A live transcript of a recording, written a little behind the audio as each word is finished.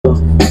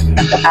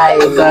Ay,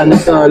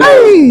 solo.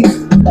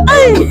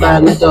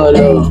 Kukanga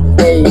solo.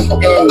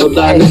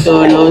 Kukanga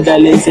solo.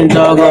 Dalisi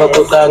ndogo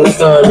kukanga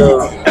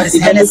solo.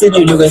 Asitene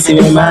sijuju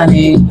kasibe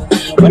mani.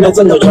 Wana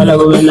tondo chola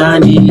gobe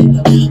nani.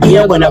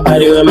 Iya gwana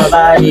pariwe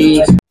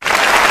mabari.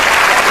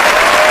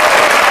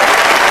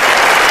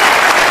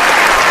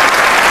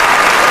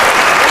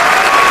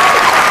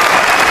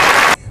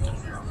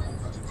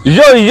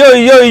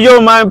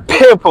 Yo, my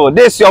people.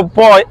 This is your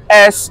boy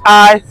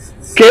Sika.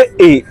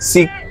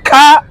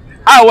 Sika.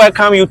 I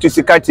welcome you to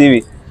Sika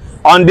TV.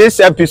 On this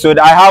episode,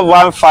 I have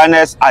one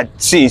finest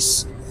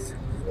artist,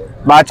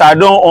 but I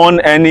don't own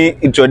any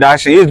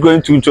introduction. He's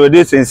going to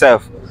introduce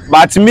himself.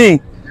 But me,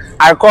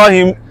 I call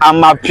him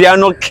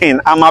Amapiano King,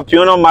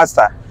 Amapiano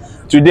Master.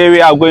 Today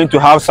we are going to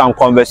have some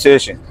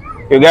conversation.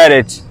 You get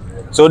it?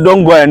 So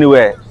don't go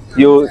anywhere.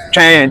 You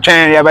train,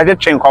 you better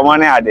train. Come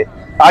on,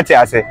 that's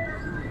I say.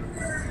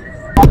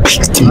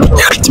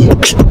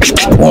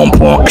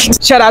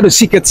 Shout out to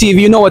Sika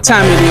TV, you know what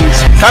time it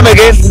is. Come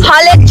again.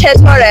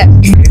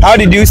 How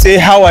did you say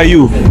how are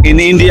you in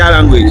Indian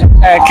language?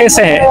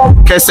 Kesehe.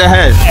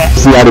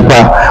 Sika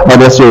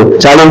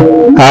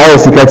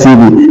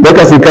TV.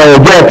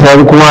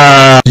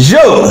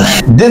 Yo,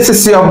 this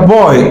is your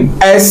boy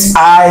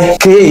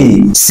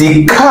Sika.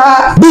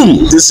 Sika.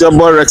 Boom. This is your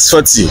boy Rex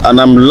 40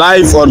 and I'm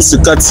live on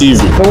Sika TV.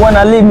 I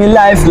wanna live me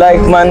life like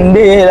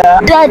Mandela.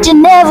 That you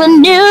never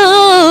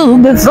knew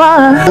before. True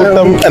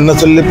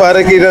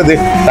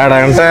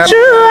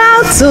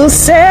out to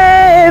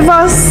save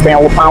us. I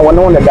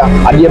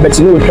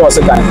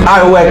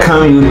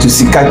welcome you to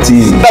Sika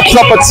TV. The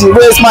property,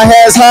 raise my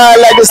hands high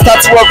like the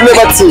Statue of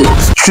Liberty.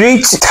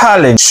 Street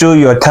talent, show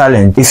your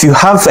talent. If you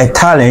have a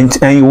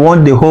talent and you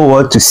want the whole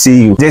world to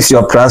see you, this is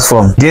your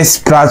platform. This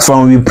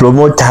platform, we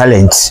promote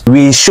talent,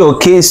 we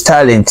showcase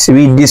talent,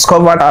 we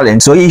discover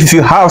talent. So if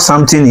you have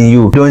something in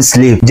you, don't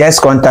sleep,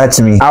 just contact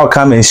me. I'll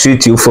come and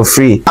shoot you for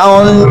free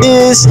on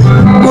this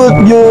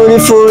good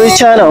beautiful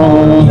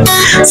channel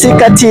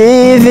Sika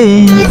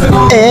TV.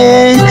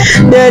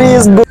 There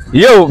is good.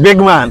 Yo, big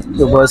man.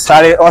 Yo, boss.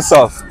 Sorry, what's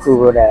up?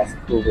 Cool, brother.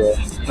 Cool, bro.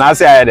 Now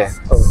say I there.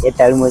 Oh, you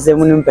tell me say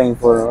I'm paying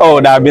for.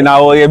 Oh, that be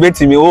now. You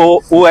bet me.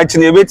 Oh,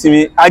 actually, you bet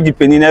me. I give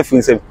penny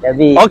nothing.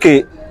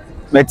 Okay.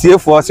 But here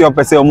for us, your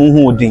person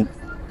who ding.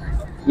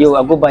 Yo,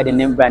 I go by the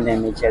name brand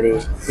name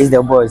actually. It's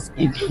the boss.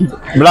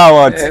 Blah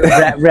what?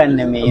 Brand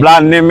name.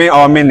 Brand name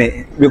or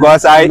mini?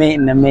 Because I me.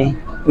 Me.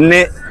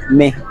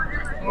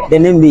 The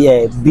name be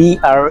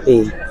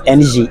BRANG.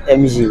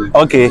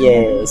 Okay.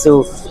 Yeah.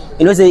 So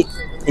you know say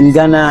in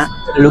Ghana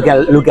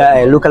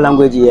local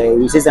language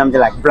we say something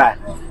like bra.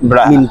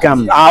 Mean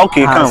come. Ah,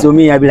 okay, come. So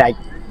me I be like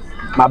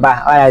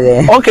Maba.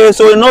 Okay,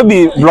 so it not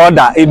be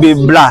brother, it be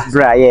bra.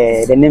 Bra,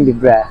 yeah. The name be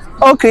bra.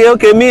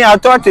 Okay. Me I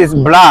thought it's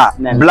bla.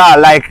 No. Bla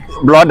like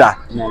brother.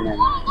 No.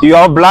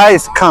 Your bla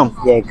is come.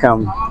 Yeah,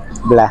 come.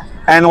 Bla.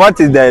 And what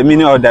is the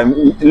meaning of the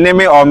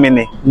name or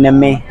mini?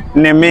 Neme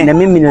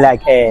mean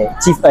like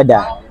chief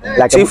elder,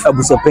 like chief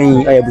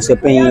abusopen or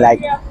abusopen,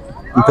 like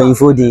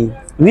fooding.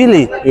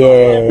 Really?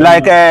 Yeah.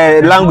 Like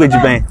language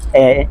band.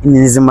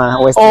 In Zima.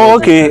 Oh,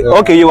 okay. Yeah.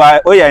 Okay, you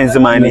are. Oh, yeah, in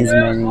Zimani.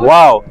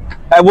 Wow.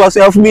 I was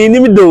of me. Me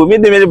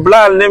the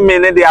blood name.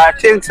 They are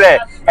changed.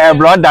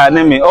 Blood that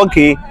name.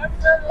 Okay.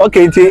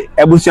 Ti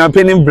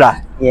abusopen bra.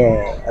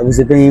 Yeah,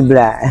 abusopen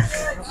bra.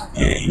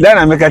 Then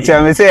I make a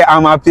tell me say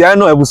I'm a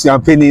piano ebusian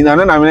penny. No,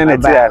 I'm in a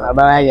chair.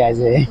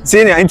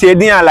 Senior, into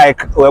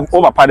like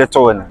over part of the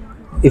tone.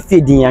 If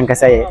you didn't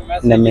say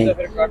name.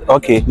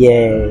 Okay.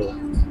 Yeah.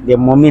 The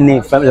mommy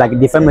name like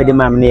the family the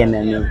mom name.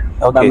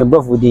 Okay. But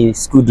both with the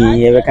school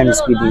we can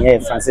school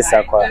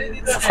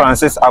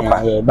Francis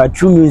Aqua. Yeah, but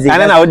true music.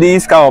 And then I would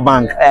use car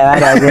bank.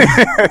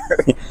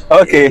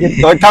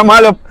 Okay. So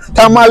Tamale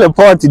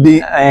port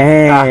the.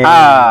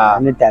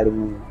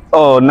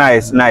 Oh,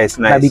 nice.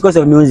 But because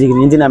of music,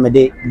 I'm a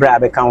day bra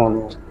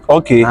account.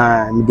 Okay.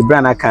 The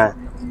brand account.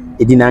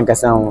 It didn't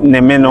sound.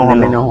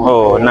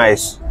 Oh,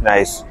 nice.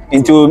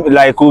 Into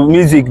like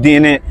music,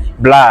 dine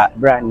blah.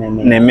 Brand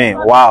name.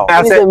 Wow.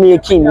 I said me a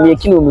king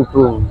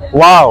pro.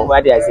 Wow.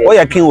 What did I say? Oh,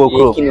 your king will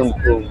pro.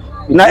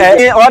 Now,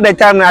 all the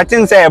time I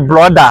think say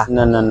brother.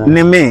 No.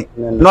 Neme.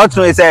 Not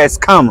no, it says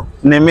come.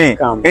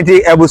 Neme.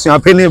 Into ebusian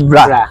penny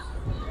bra.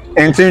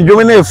 And to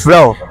Germany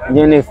flow.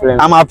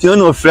 I'm a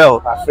piano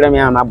flow.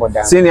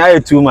 Senior, I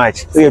too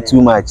much.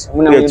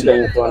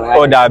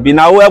 Oh, that be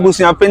now we're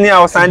busting a penny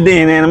or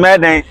Sunday and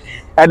madden.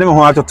 I don't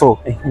know how to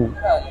talk.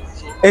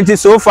 And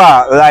so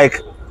far,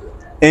 like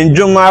in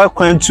Juma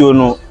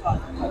Quentuno,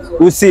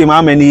 we see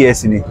how many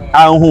years in it.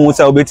 I don't know who's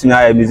a bit in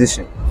a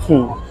musician.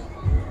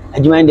 I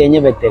joined the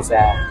never test,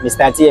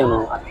 Mr.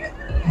 Tiano.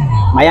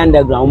 My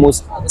underground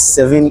almost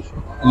 7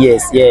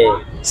 years,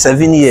 yeah.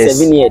 7 years.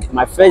 7 years.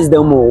 My first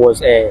demo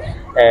was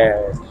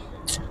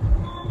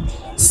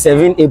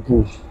 7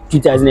 April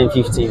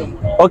 2015.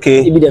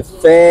 Okay. It be the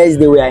first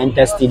day we are in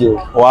the studio.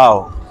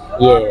 Wow.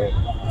 Yeah.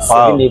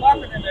 7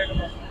 April.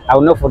 I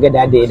will not forget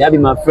that day. That be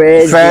my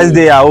first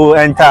day I will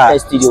enter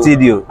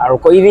studio. I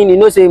recall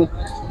even say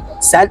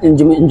Sat in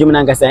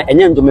Jumanangasa, and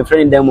then to my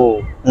friend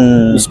demo.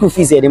 School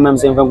fees, the mum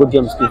saying, go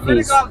to school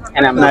fees.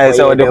 And I'm nice.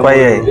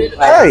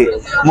 Hey,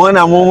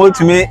 Mona Momo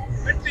to me.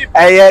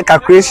 Hey,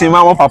 calculation,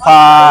 Mama,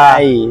 Papa.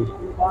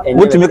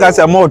 What to make us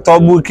a more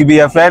top book be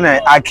a friend,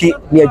 Aki.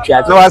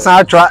 No, I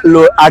saw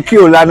low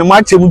Akiola, no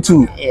much him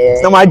too.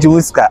 No much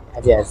Juska.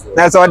 Yes,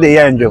 that's all the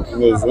young job.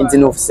 Yes,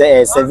 into of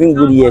 7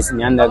 good years in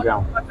the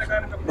underground.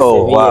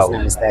 Oh, wow.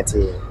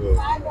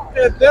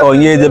 Oh,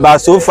 yeah, the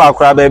bus so far,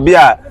 crab, baby,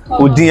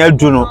 who didn't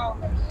do no.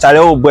 Chale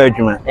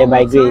Obedjuma.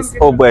 By grace,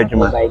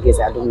 Obedjuma. by grace,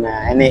 I don't know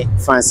any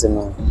fancy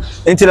no.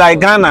 Until like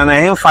Ghana, and I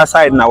am far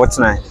side now. What's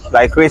now?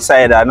 Like great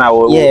side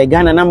now. Yeah,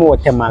 Ghana, I'm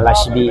what Tema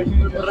Lashibi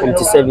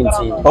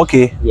 2017.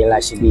 Okay. Yeah,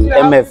 Lashibi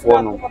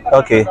MF1.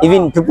 Okay.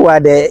 Even people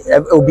are there,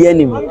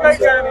 Obianim.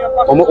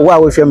 Why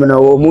we film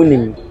no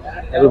mooning?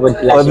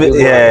 Everybody.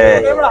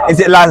 Yeah.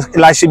 Is it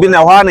Lashibi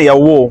na one ya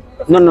wo?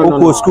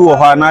 No. School or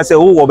I say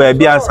who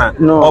baby answer.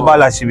 No. Oba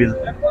Lashibi.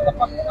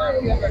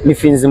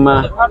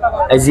 Mifinzima,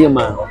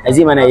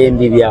 Azima na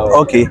MBBA.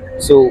 Okay.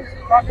 So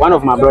one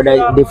of my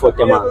brothers did for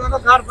Tema.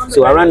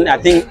 So around I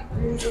think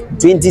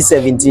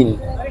 2017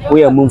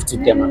 we are moved to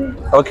Tema.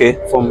 Okay.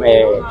 From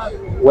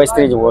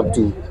Western World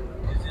to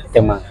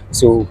Tema.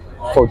 So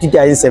for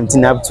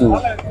 2017 up to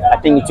I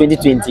think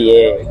 2020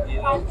 I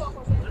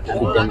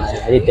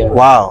did Tema.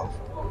 Wow.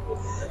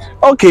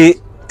 Okay.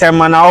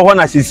 Tema na I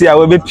wanna see I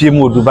will be PM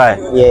Dubai.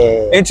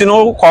 Yeah. And you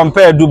know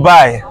compare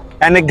Dubai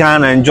and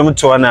Ghana and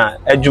Jumtuana,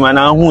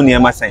 Ejumana, who near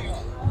my saying.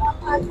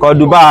 Called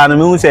Dubai and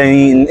Moon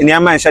saying,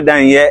 near man shut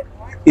down yet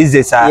is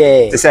this,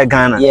 to say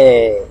Ghana.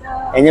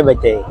 Yeah, and never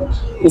tell.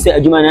 You say,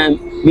 Ejumana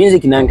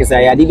music in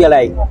Ankasa, I did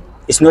like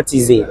it's not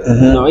easy.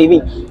 No,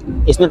 even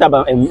it's not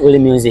about only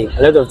music.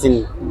 A lot of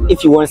things,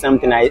 if you want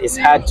something, it's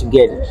hard to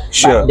get.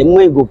 Sure. But the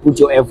more you go put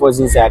your efforts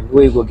inside,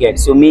 where you go get.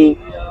 So, me,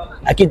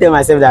 I keep telling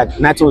myself that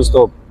nothing will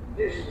stop.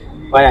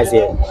 What I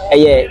say,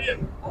 yeah.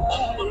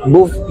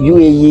 Both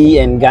UAE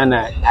and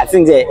Ghana, I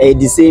think they're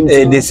the same.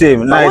 The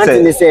same. But one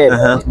thing they said,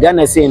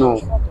 Ghana say no.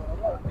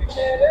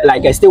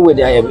 Like I stayed with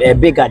a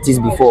big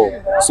artist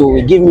before, so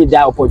it gave me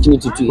that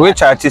opportunity to.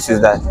 Which artist is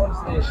that?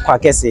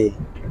 Kwakese.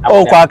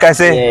 Oh,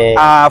 Kwakese.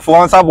 For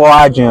one sabo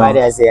ajun.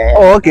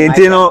 Oh, okay.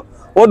 You know,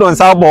 what don't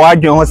sabo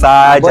ajun ho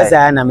sa aja. Boss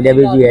na me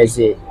dey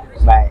say.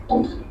 Bye.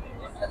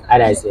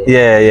 I say.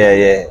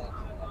 Yeah.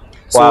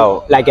 So,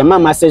 wow. Like a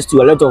man access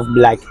to a lot of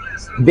like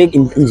big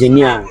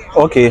engineer.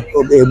 Okay.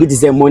 A bit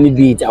is a Money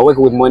Beat. I work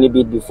with Money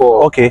Beat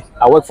before. Okay.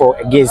 I work for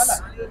a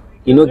guest.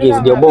 You know,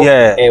 guest. They're both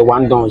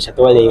one don.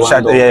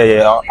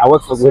 Yeah. I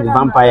work for with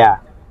Vampire.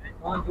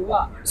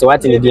 So I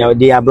think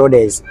they are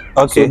brothers.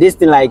 Okay. So this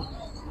thing like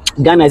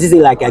Ghana is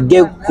like I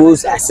get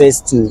close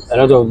access to a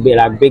lot of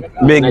big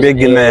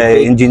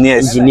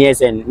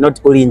engineers and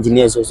not only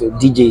engineers also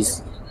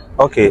DJs.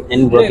 Okay.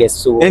 And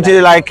broadcast. So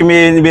until like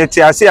me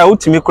I say I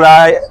would me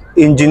cry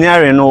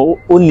engineering no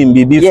onim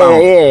bibi fa.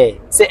 Yeah.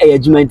 Say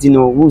ejumenti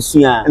no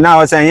wusia. Now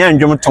I say yan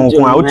dwom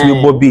tonko a would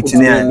me bo beat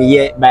ni.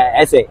 Yeah, but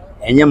I say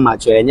enye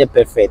mature, enye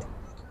perfect.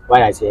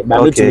 What I say,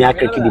 but me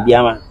akeke bibi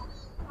ama.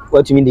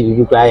 What you mean the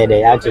bibi cry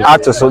there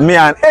actually. So me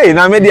and hey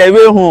na me dey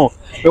we hu.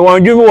 Me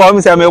wan dwom wo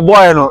me say me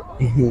boy no.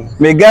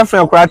 Me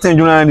girlfriend cry ten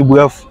dwom na ni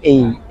buaf.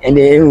 And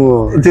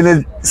hu.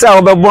 Until say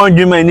we be born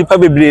dwom ni pa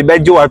bebre be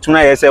je watu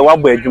na ye say wa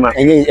bo adwuma.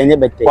 Enye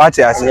better. What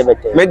you say?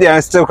 Me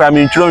dey still cry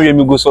me ntron we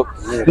me go so.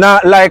 Na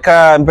like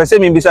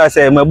person me be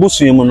say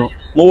mabusu mu no.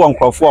 Mo won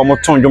krofo o mo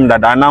ton dwom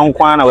dada na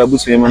nkwa na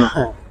wabusu mu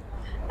no.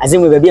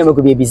 Azim we baby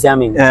amako be bisa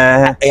me.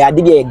 I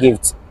did a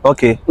gift.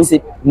 Okay.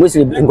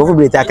 Mostly nkofo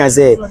be ta kan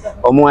say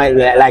omo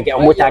like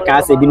omo ta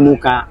kan say bi mu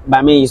kan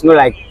but me it's not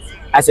like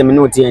as a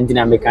minute and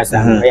na make us.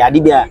 I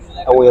did a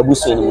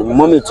wabusu mu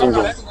mommy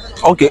tunjo.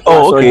 Okay.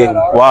 Oh, okay.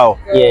 Wow.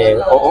 Yeah.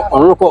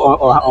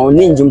 On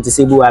ninjum to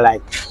say bu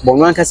like but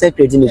one can say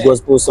creating the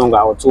gospel song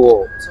or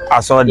two.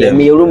 I saw them.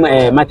 Me room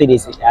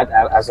Methodist.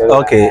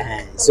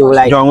 Okay. So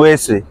like John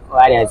Wesley.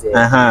 What I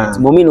say.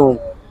 Mommy no.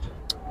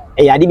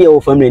 I did a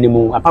family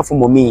anymore. Apart from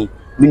mommy,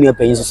 me no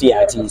paying to see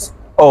artists.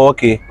 Oh,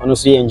 okay.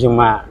 Honestly, enjoy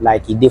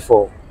like it did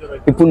for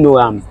people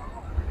know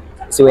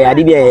so I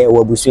did a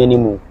wabusu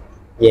anymore.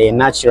 Yeah,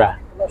 natural.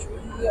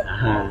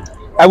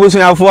 I was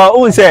for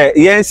who say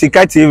yes, Sika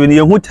TV,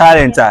 you who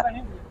talent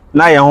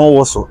na your home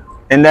also.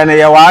 And then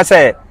you was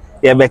say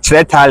you be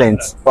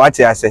talent. What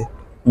you say?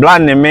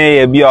 Blind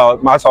me be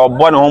your master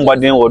born home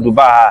body or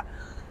Dubai.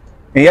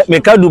 Me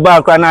ka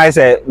Dubai kwa na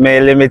say me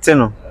limit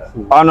no.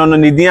 Ono no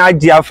ni din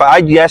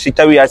agia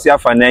shita wi ase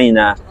afa na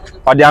nyina.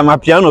 O de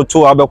Amapiano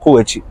to abeko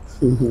wachi.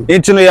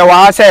 Enti no ye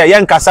wa say ye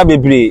nkasa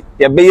bebre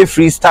ye be ye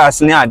free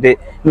stars ni ade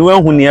ni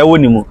wan hu ne e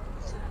woni mu.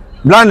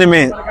 Blind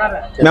me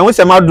we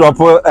say ma drop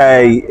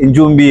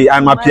njumbi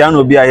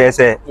Amapiano bi aye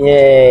say.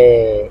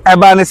 Yeah. E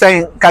ba ni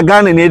say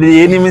Kagana ni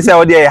de ni mi say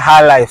o de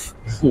high life.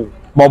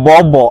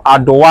 Bobo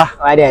adowa.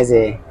 What I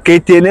say?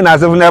 Kete ni na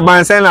so na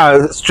ban say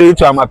na straight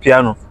to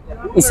Amapiano.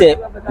 It's a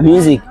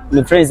music.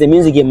 My friends, the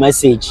music a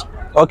message.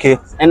 Okay.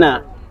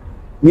 And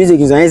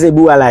music is a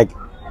boo like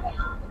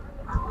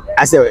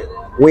I said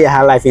we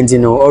her life into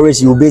no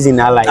always you busy in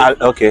our life.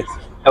 Okay.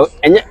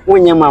 And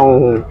when your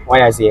man,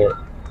 why I say,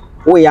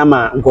 we am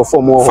a go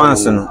for more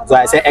fans. So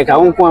I say, I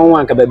can't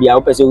one can be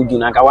our person who do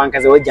not want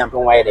to jump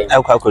on why they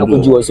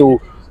could do so.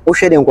 Oh,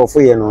 share them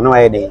for you, no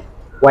idea.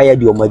 Why I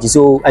do much.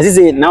 So, as I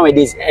say,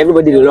 nowadays,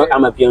 everybody will look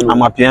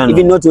Amapiano.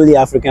 Even not only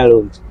African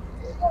alone.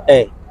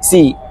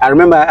 See, I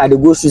remember I had to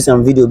go shoot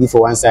some video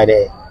before one side.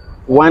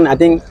 One, I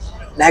think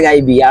that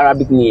guy be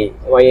Arabic name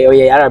or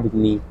Arabic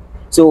name.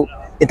 So,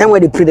 the time where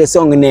they play the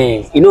song,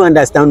 you don't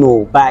understand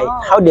no by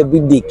how they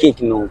beat the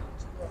cake, no.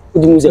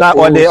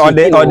 Or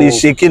they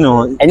shaking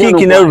no,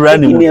 kicking every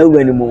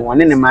anymore.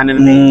 And then the man,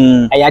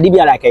 I had to be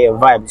like a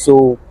vibe.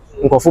 So,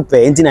 and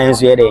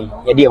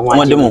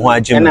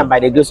by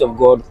the grace of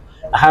God,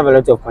 I have a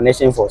lot of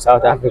connection for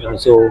South Africa.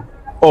 So,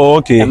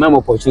 okay, I'm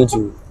opportunity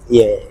to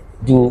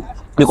do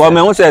because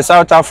me say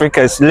South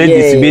Africa's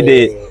ladies be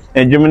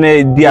the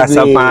Germany dia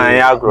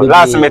sapa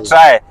last me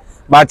try,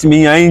 but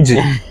me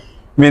injured.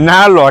 Me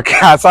now look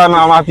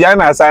asana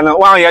Amapiano asana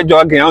one year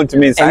jogging out to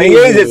me say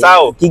easy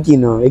sao kiki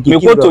no me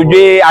go to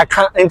dwe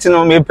aka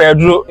ntino me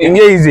pedro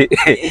easy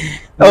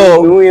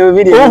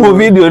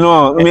video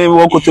no me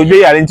wo ko to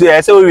dwe yare nti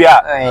e say we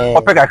a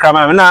opeka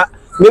krama na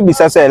maybe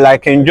say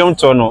like in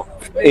Jonto no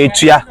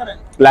etua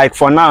like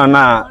for now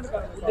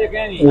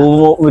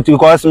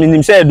because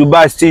me say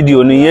Dubai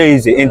studio no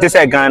easy enti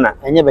say Ghana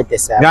enye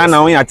betesa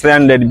Ghana we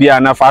 300 bia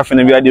na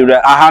 500 bia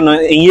dey aha no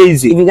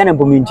easy even Ghana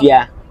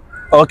pomintua.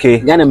 Okay.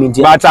 Ghana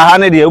media. But I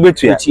had the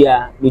ubetua.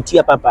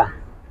 Metia papa.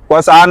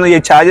 Because I know your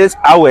charges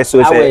hours,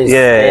 so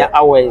say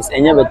hours.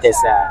 And never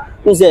tessa.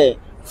 You say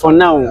for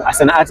now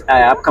as an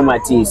upcoming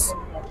artist.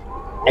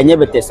 And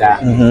never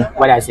tessa.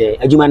 What I say,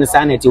 a human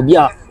sanity will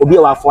be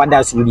our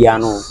fathers will be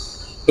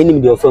any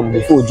media film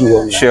before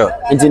you. Sure.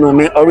 And you know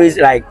me always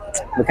like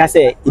because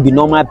say it be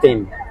normal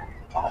thing.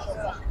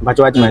 But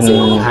what I say,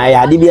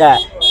 I did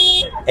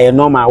a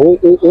normal all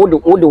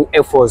the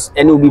efforts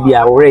and will be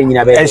already in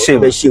a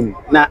shame.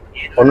 Now,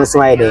 on so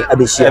I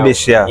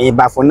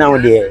but for now,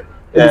 there,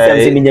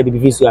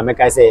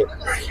 I say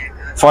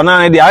for now,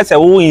 I say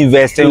who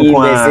invest in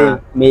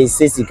me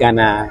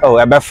Sika. Oh,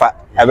 I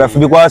bet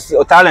because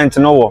talent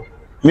no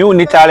me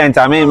only talent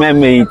I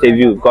may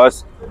interview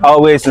because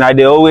always now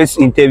they always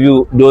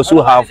interview those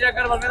who have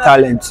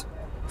talent.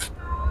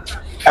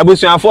 I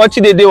was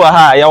unfortunately they were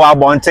high, you were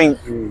wanting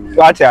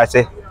what I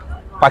say.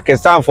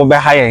 Pakistan for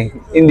high,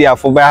 India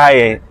for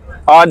high,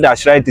 all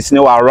that right is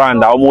no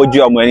around our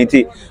mojo or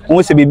anything.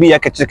 Who say be a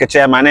catch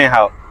man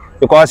how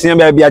because you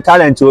may be a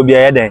talent to be a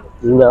head.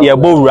 Yeah,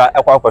 Bora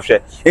a quack of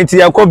share. It's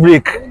your co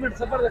break.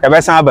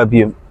 Ever saba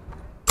beam.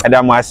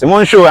 Adam was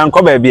one show and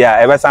cover be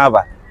ever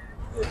saba.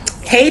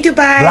 Hey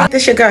Dubai,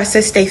 this your girl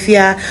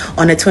Stefia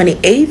on the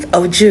 28th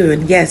of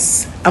June.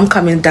 Yes, I'm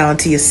coming down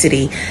to your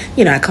city.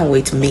 You know, I can't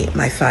wait to meet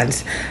my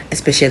fans,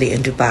 especially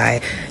in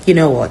Dubai. You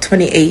know what,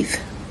 28th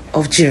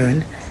of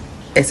June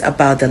is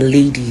about the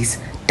ladies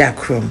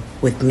dark room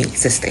with me,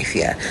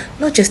 Stefia.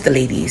 Not just the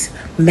ladies,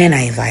 men are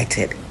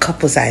invited,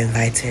 couples are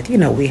invited. You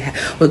know,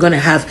 we're gonna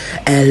have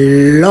a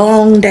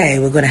long day.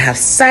 We're gonna have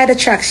side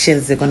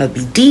attractions. They're gonna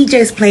be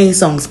DJs playing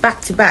songs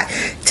back to back.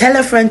 Tell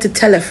a friend to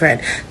tell a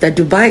friend that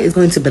Dubai is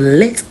going to be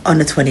lit on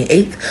the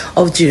 28th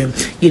of June.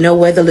 You know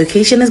where the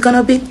location is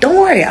gonna be? Don't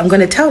worry, I'm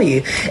gonna tell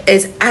you.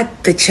 It's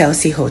at the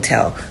Chelsea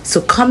Hotel. So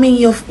come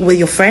in with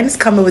your friends,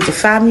 come in with your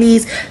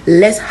families.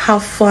 Let's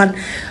have fun.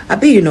 I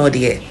bet you know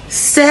the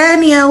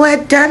Sanya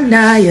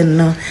Wedana, you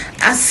know.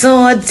 I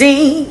saw a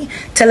ding.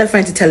 Tell a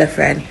friend to tell a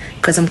friend,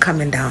 because I'm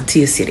coming down to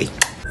your city.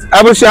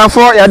 I was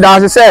for your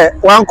dance say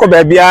one co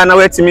baby and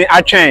wait to me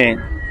a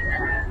chain.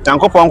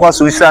 Uncle Ponko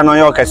Swiss no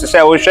York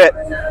say we share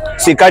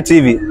Sika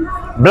TV.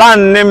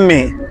 Brand name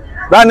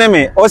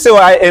me. Also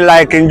I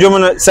like in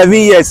German 7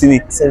 years in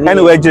it.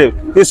 Anyway,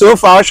 Jim. So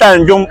far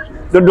shine Jum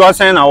the door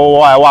saying I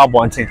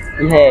wanting.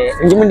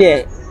 Yeah, in German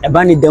there a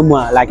bunny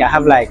demo like I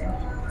have like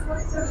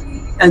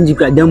and you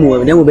got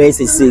demo base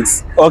is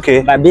 6.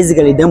 Okay. But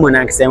basically demo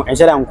and shut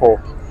down call.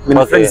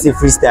 My friends say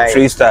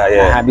freestyle.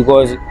 Yeah.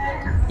 Because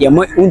you're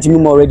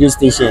more radio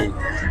station.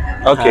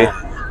 Okay.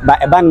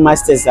 But a band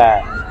masters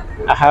I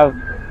have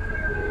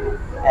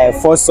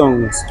 4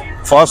 songs.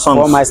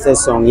 4 master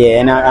songs,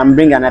 yeah, and I'm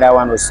bringing another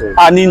one also.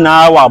 I need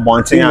now I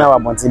want to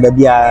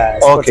baby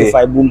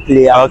Spotify boom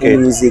play Apple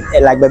music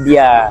like baby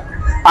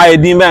I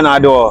didn't ban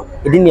adore.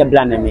 It didn't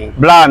brand name.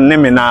 Brand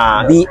name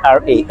na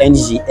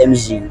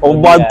BRANGMG.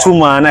 Oh, but 2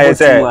 man I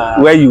say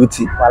where you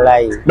tea.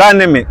 Brand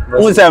name.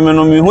 Who say me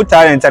no me who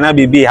talent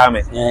and be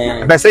hame.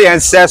 But say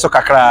and say so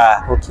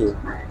kakra. Okay.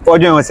 What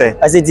do you say?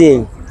 I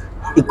said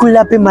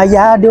Ikula pe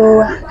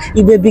mayado,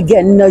 baby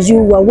get no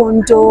you I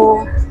want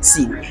to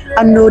see.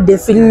 I know they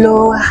feel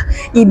low,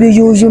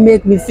 you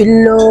make me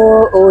feel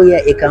low. Oh yeah,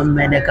 it come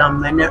and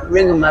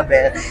ring my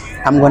bell.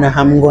 I'm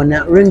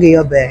gonna ring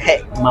your bell.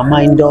 Hey, my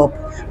mind up.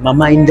 my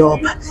mind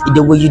up.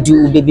 The way you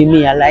do, baby,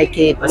 me, I like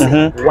it.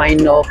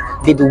 Wind up,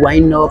 baby,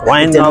 wind up.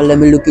 Wind up. Let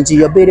me look into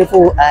your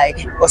beautiful eye.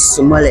 What's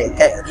Somali?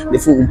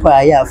 Before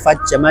Umpire, fat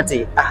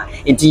chamate.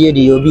 Into you,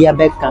 you'll be a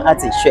back and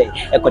at it.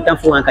 A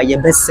cotamfuanka,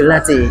 your best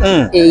latte.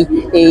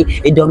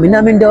 A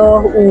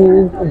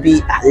dominamindo,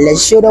 be.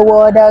 Let's show the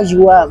world how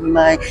you are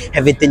mine.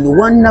 Everything you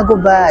wanna go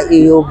buy,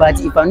 but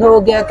if I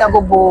no get, I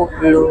go bolo.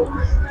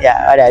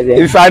 Yeah, what I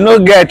say. If I no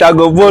get, I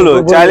go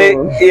bolo. Charlie,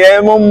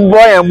 yeah, mom boy,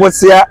 and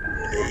what's here?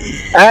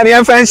 And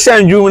your friend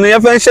Shan, you your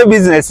friend share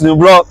business, no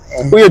bro.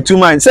 We are 2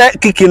 months. Say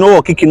kicking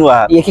over, kicking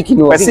over. Yeah, kicking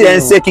over. I see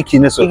and say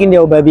kicking so. Kicking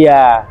the baby.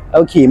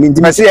 Okay,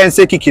 I see and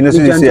say kicking so.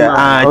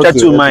 Just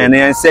 2 months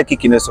and say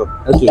kicking so.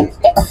 Okay.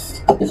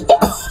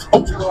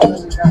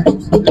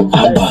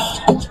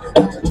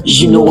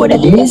 You know what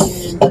it is?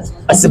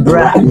 It's a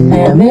bra. Hey.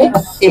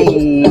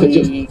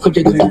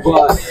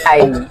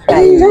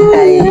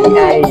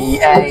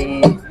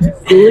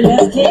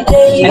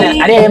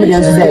 I didn't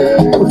even say,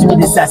 put me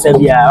this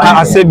Asabia.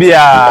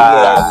 Asabia.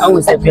 I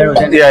will say,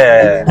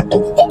 yeah.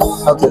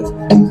 Okay.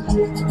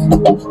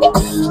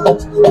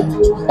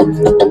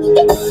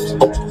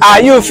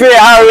 Are you free,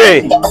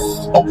 Harry?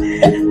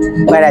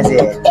 What I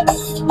say?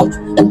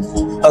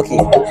 Okay.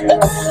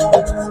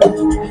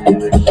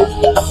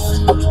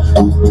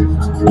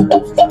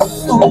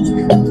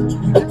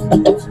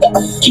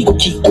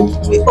 Kiki.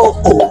 Oh.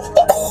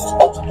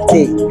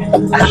 Say,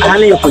 how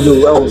many could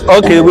do?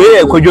 Okay, we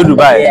could you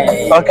Dubai.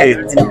 Okay.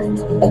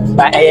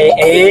 But yeah.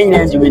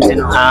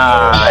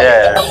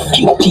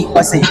 Kiki,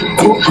 what's it?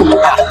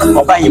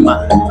 Obayima,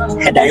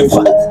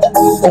 Hedaifa,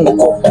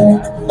 Unko,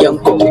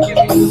 Yanko,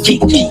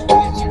 Kiki.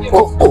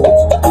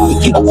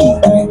 Kiki.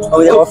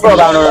 Oh, they were from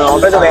no,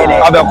 better way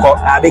there. I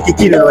make it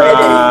kill away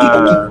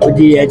there. Oh,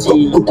 dear, I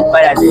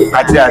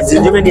see.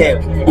 You mean there?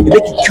 You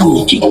make it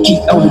chew, Kiki.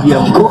 Oh, dear,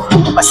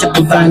 I said,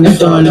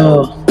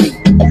 Pukanadolo.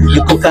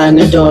 You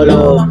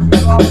Pukanadolo.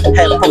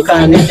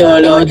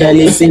 Pukanadolo, the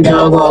listen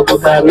dog,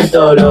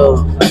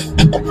 Pukanadolo.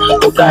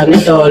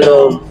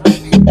 Pukanadolo.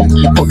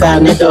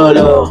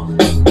 Pukanadolo.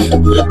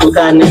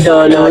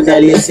 Pukanadolo, the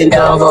listen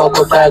dog,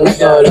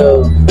 Pukanadolo.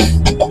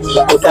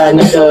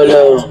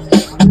 Pukanadolo.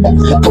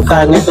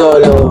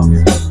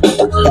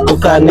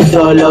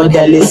 Pukanadolo,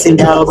 the listen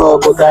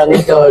dog,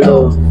 Pukanadolo.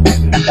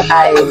 I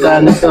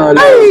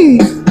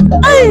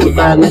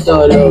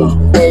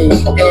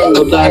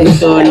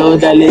Pukanadolo,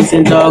 the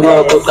listen dog,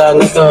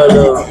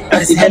 Pukanadolo. I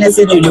see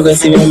Hennessy, you can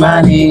see me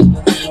money.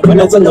 When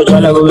I turn the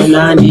dollar with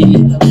money,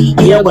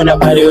 you're gonna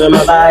party with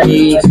my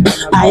body.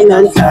 I ain't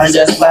gonna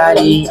just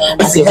body.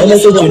 I see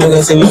Hennessy, you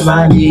can see me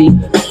money.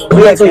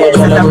 We are going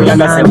to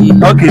money.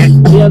 Okay.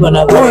 We are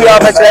gonna go. We are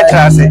better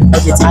class. I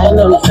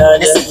don't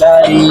just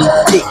body.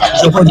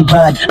 Your body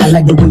bad. I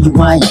like the way you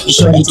whine. You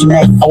show me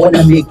tonight. I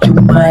wanna make you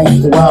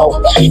mine.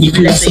 Wow. You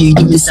feel like say you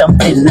give me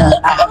something.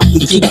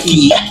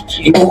 Kiki.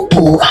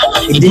 Oh.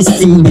 This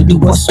thing you do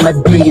what's my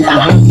brain.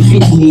 You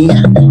fit me.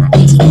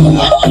 It's me.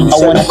 I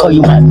wanna call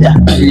you mother.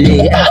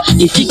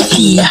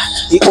 Kiki.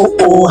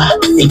 Oh.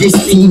 This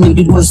thing you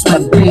do what's my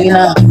brain.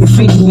 You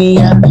fit me.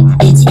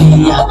 It's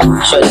me.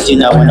 Show I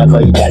wanna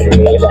call you that.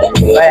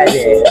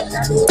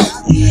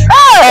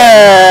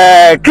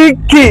 Hey,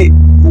 Kiki.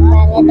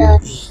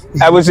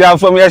 I was here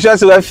for me. I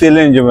just was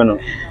feeling you know.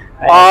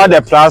 All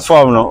the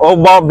platform no. Oh,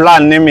 Bob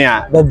Bland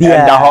Nimia.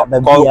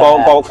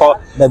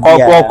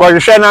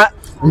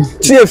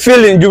 See a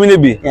feeling you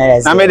be.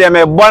 I made them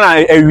a born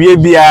a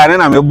weeby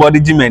and I'm a body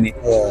Jimmy.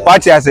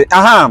 What I say,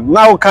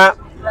 now can't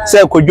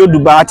say could you do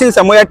but I think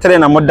somewhere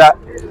train a mother.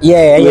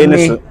 Yeah,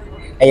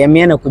 I am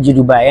in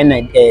Dubai and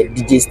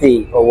DJ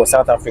stay or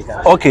South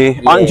Africa. Okay,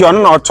 and you're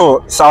not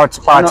to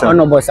South part.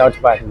 No, about South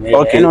part.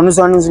 Okay, and on this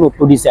one is no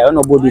producer. I don't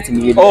know about it.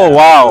 Oh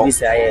wow.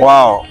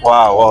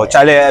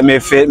 Charlie, me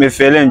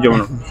feeling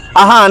you.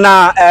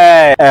 Now,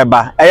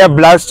 I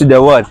blast to the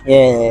world.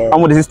 Yeah.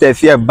 I'm with the sister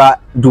here, but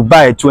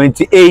Dubai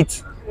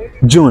 28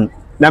 June.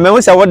 Now,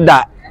 me say what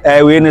that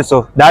we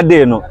so that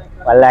day no.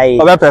 Wallahi.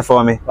 Over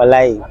perform me.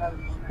 Wallahi.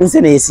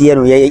 Instead of see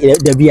no,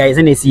 the BI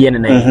isn't a see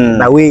no.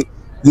 But we.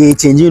 Yeah,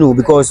 changing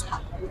because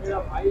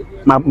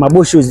my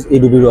boss shows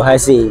I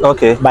say.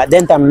 Okay. But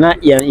then I'm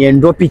not you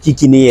drop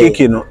kicking here.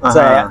 So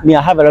I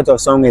have a lot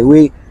of songs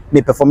we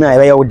may perform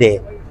out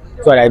there.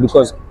 So that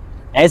because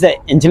I say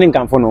engineering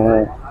come from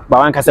no. But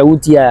one kasa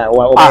utia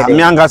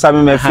me angasa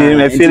me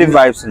feel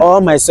vibes. All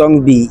my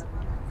songs be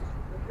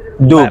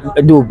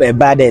dope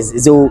baddest.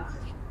 So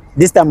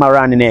this time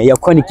around you're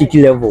calling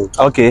kiki level.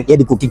 Okay. Yeah,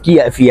 the kiki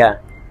afia.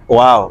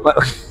 Wow.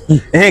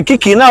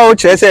 Kiki now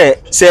say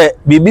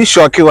bibi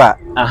shock you are.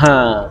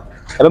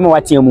 Abema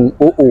wati mu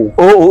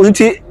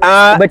nti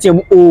abati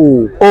mu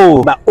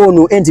but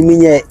no enti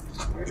minye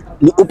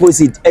the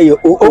opposite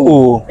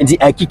nti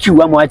akiki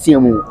wa mu wati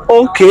mu.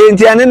 Okay,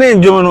 nti ane na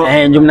njum no.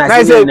 Njum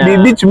na say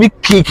bibi to me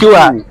kiki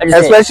wa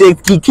especially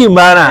kiki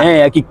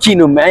mana. Kiki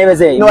no I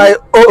say no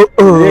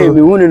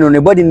me wonu no ne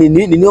body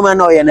ni no man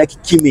na o ya na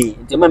kiki me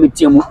nti ma me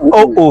tie mu.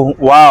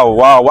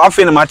 Wow wa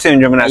fe na mate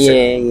njum na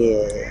say.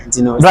 Yeah.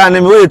 Brand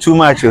me way too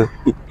much.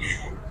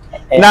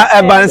 Na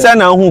Ebansa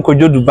na hu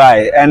kojo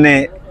Dubai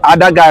ene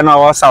other guy no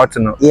was out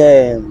no.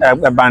 Yeah.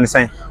 A band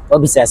saying.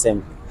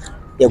 Obisasem.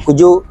 Yeah, could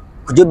you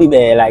be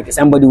like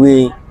somebody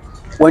way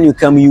when you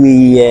come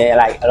UAE,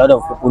 like a lot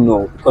of people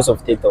know because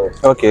of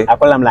TikTok. Okay. I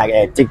call them like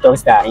a TikTok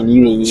star in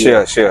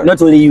UAE. Sure.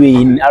 Not only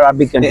UAE, in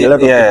Arabic country, a lot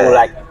of people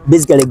like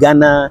basically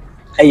Ghana,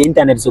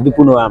 internet, so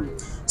people know them.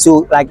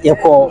 So like you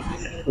call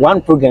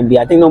one program be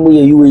I think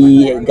normally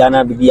UAE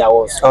Ghana BB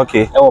hours.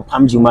 Okay. Or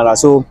Pam Jumala.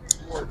 So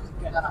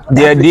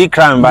the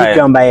D-Cram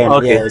by.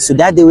 Okay. Yeah. So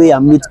that the way I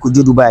meet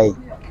Kojo Dubai.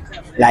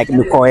 Like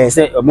me call I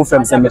say my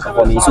friend say make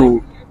for me.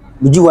 So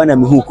me do wanna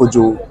me who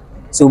Kojo.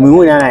 So me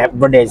who na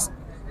brothers.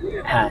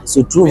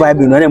 So true vibe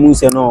no na me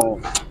say no.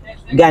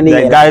 Ghana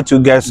the guy to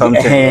get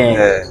something.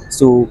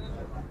 So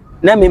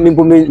na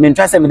me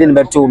trust me dey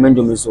better me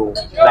do me so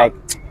like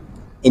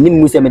any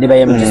me say me dey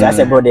buy me so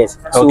as brothers.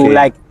 So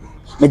like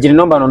me the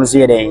number no so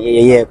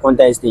yeah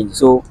contact stage.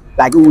 So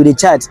like we dey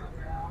chat.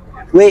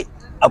 Wait,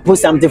 I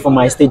post something for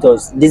my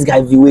status. This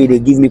guy the way they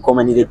give me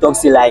comment, they talk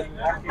say like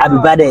Abi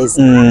Brothers.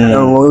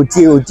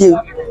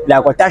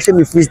 Like what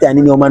me freestyle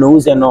in your man who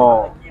say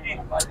no.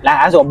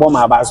 Like as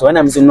Obama about so when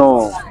I'm saying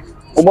no.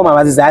 Obama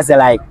was I say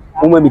like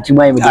Omo between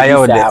my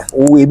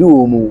we be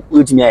omo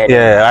with me.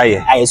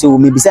 Yeah, aye. So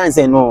maybe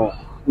say no.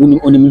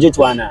 Oni me just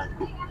wanna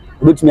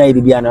with me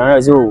be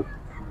ana so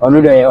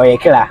ono do o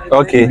killer.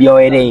 Okay. Be o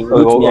dey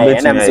with me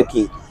and I'm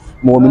okay.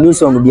 Mo me new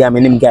song be am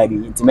name guy be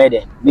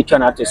intimate me try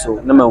not to so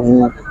na ma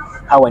hu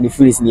how any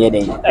feels near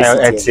then.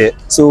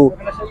 So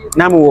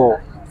now me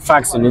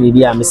facts no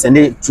be am send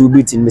it true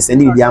beat me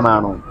send it be am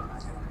no.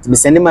 Me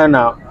send him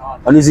now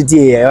on the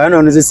city I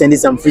want to send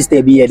some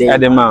freestyle be there.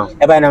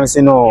 Every time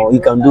say no you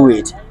can do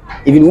it.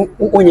 Even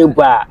when you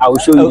I will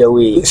show you the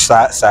way.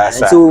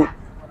 So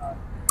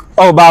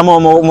but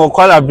more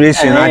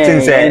collaboration I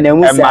think say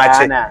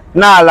match.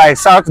 Now like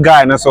South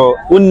guy so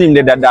unim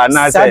the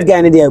na South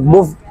guy there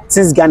both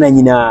since Ghana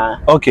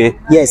nyina. Okay.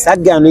 Yes,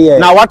 South Ghana yeah.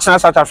 Now watch na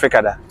South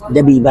Africa da.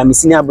 There be my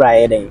senior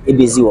brother there e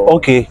busy wo.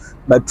 Okay.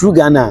 But through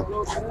Ghana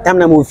time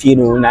na mo fie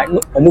no na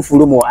omo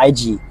follow mo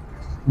IG.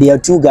 There are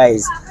two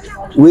guys.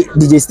 We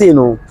DJ Stay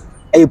no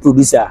a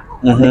producer.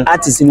 The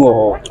artist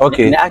no.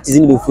 Okay. The artist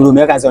in be follow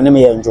me cause on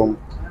me enjom.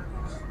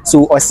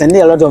 So I send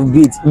a lot of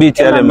beat me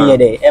there.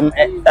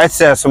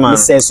 SS man.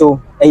 Say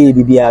so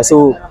bibia.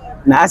 So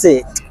now I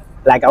say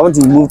like I want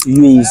to move to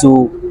UAE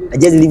so I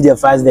just leave the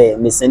first there.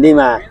 Me send him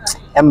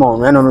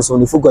amon and on so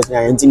the focus na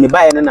enti me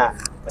buy na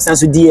person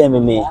so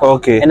DM me.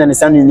 Okay. And then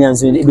send me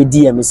so be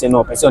DM me say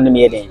no person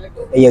me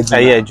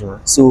there.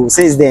 So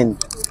since then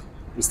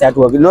we start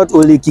working. Not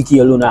only Kiki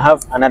alone, I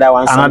have another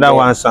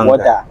one song.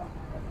 Water.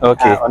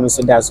 Okay.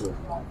 Also that's all.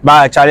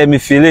 But Charlie me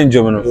feeling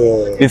Jomno.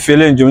 Yeah. Me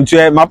feeling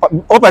Jom. My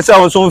open say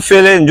also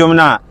feeling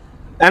Jomna.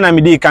 And I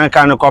me di can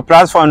ko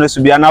platform no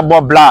so be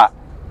anabo bla.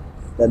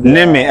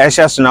 Name me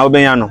Esha na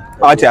obenyano.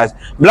 Otias.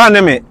 Bla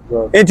name me.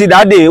 Enti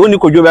that day only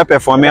Kojo be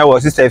perform here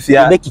was sister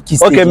Fia.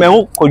 Okay, me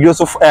who Kojo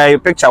so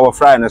picture of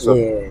Friday so.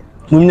 Yeah.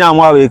 Munya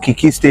mo we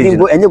Kiki stage.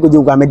 Enye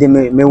Kojo kwa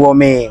me wo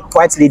me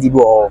white lady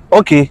bo.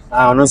 Okay.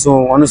 Ono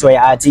so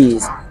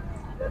artist.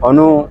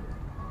 Ono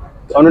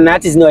na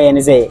artist no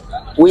yen say.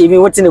 We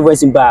even what's in the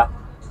voice in bar.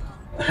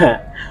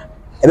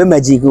 Ebe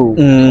magic go.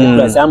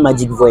 Plus some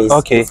magic voice.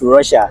 Okay. To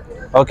Russia.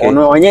 Okay.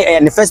 Ono onye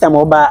the first time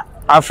oba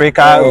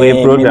Africa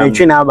we program.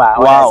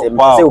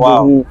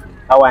 Wow.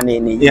 Awa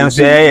ne. Yan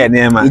say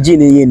nema. Iji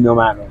ne yen no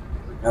man.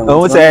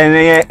 O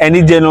say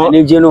any geno.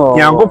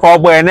 Yanko pa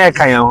boy na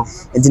kan yan.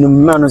 Enti no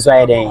man no so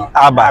aye den.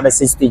 Aba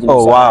stage.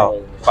 Oh wow.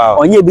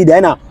 Onye bi da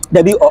na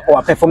da bi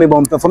o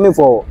performing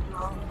for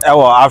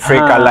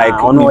Africa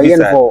like ono yen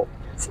for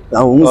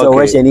so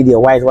Russia need the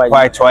white na.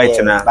 But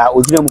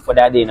ojina mu for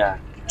that day na.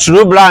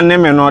 True brand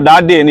name no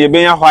that day na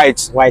be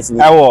white.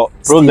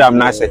 Program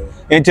na say.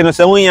 Enti no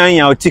se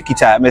won o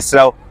ticket a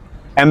mesraw.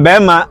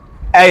 Embema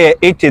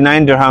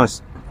 89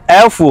 dirhams.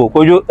 Elfo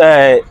kojo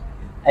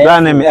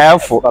brand name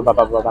Elfo.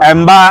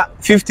 Emba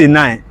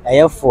 59.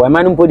 Elfo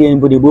emanu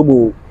podi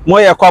bobo. Mo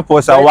ye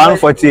couples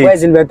 148.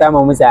 Where's in better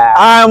mom say?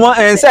 Mo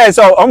say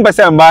so on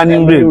person ba ni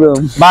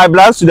room. By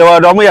blast to the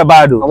world mo ye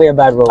bad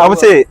o. I would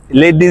say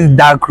ladies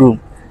dark room.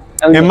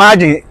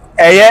 Imagine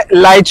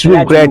light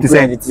room great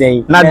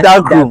say. Na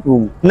dark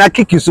room. Na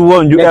kiki so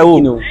won you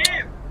e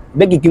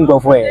Beg king go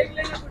for e.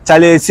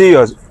 Chale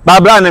serious. Ba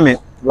bra na me.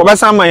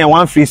 Obasan man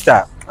one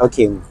freestyle.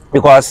 Okay.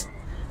 Because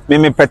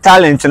me per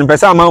talent and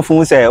person man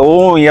fun say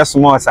oh yes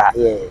more sir.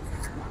 Yeah.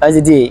 As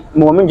it is,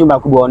 mo me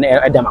jumba kubo on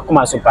Adam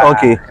kuma so pa.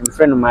 Okay.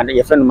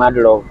 Your friend Mad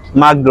Love.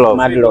 Mad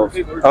Love.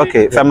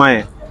 Okay,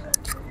 fama.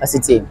 As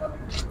it is.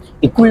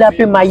 Ikula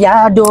pe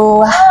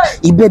mayado,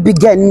 I baby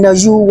girl now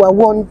you I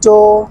want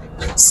to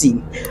see.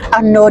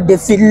 I know the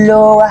feel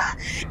low,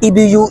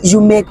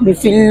 you make me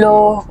feel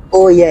low.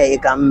 Oh yeah,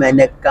 come and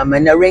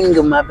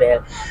ring my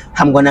bell.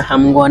 I'm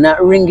gonna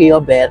ring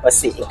your bell. I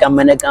say come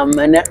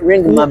and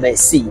ring my bell.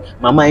 See,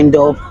 my mind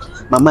up.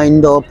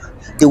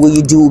 The way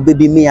you do,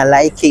 baby, me I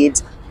like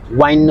it.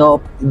 Wind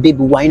up, baby,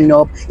 wind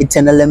up.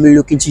 Eternal, let me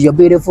look into your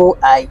beautiful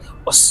eye.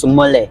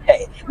 Osumole,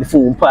 hey,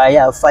 before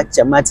Paya,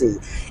 Facha Mate.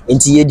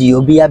 Into you,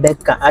 you'll be a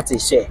becker at a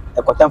share.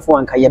 A cotton for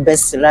one your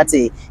best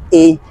latte.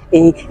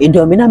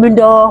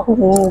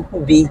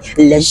 Indominamendo, be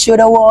let's show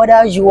the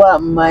water you are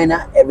mine.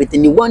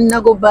 Everything you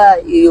wanna go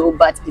buy you,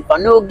 but if I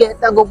no get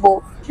a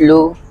go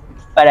low,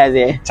 what I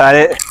say?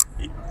 Charlie,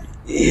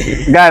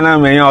 Ghana,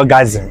 man, your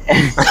orgasm.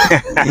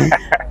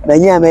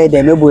 Many made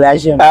them a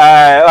bullation.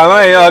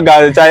 I'm your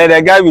orgasm, Charlie,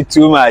 they got me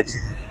too much.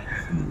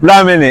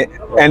 Blaming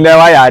and then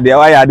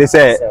why they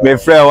say, my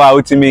friend,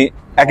 out to me,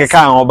 I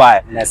can't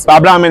buy.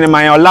 But blaming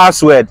my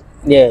last word.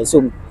 Yeah,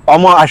 so.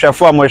 I shall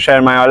form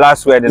share my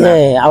last word.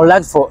 Yeah, I would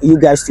like for you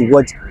guys to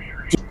watch.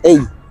 Hey,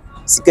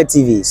 Sika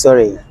TV,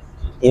 sorry.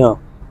 You know,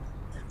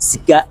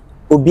 Sika,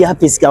 Obi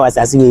happy Sika was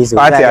as we so.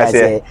 What I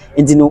say?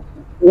 And you know,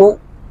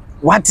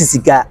 what is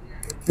Sika?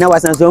 Now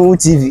was on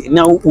TV.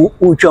 Now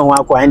who chon wa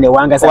and the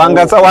one guy.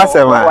 What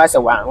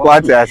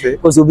I say?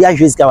 Because Obi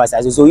happy Sika was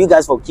as so. You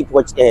guys for keep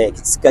watch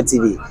Sika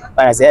TV.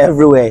 But I say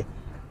everywhere,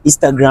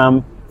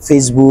 Instagram,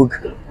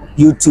 Facebook,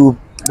 YouTube.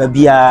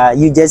 Maybe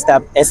you just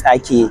tap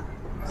SIK.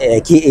 KA,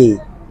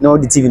 no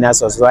the TV now,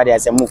 so what I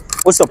say,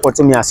 who support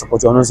me, I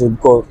support you also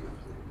because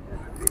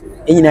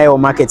in our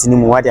market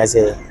anymore. What I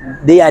say,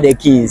 they are the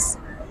keys.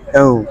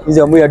 Oh, is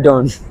we are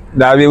done.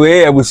 That be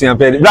way able to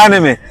pay.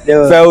 Brand me.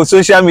 So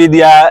social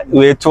media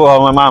we to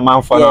my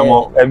man for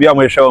now. Ebi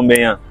am show me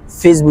yan.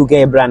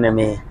 Facebook brand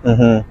me.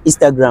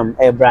 Instagram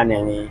brand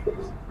me.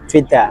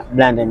 Twitter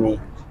brand me.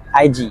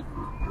 IG.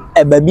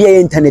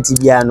 Baby internet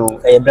biano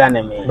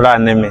brand me.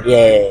 Brand me.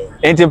 Yeah.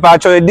 Enti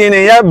pacho edin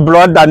ya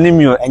blood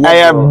anemio.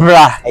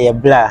 Bra.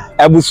 Bra.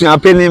 Ebusuan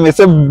peni me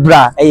se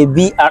bra.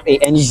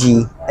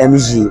 BRANG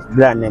MG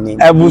brand me.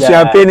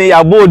 Ebusuan peni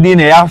ya bodin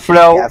ya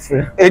frel.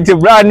 Enti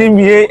bra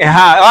anemie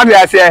what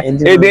dey say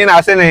edin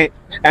na say ne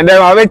and then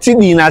I wait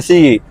din na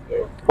say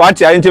what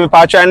you enti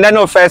pacho and then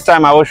no first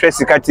time I will share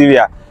Sika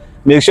TV.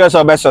 Make sure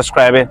so be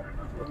subscribe.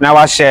 Now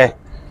I share.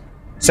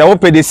 So we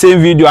pay the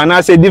same video and I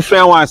say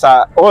different ones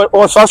are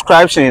all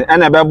subscription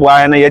and a baby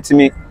and yet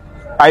me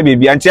I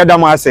baby and tell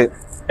them I say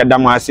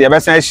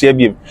share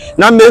beam.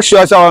 Now make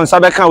sure so on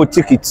Sabeka with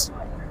tickets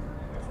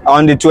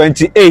on the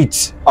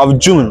 28th of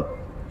June.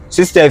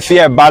 Sister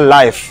Fear Bad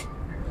Life.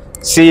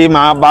 See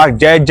my back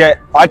JJ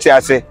what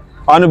I say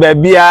on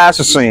baby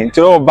so soon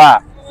to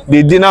ba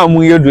the dinner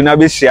mu you do na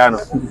be share no.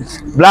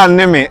 Brand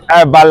name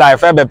Bad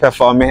Life be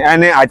perform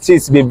any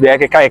artist baby I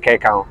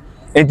can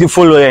and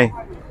follow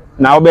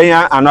now be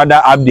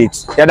another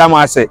update. Yada mo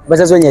ase. But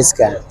that's when you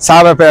scan.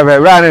 Sabe pepe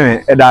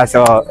running. That's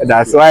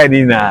why I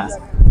did na.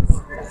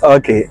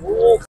 Okay.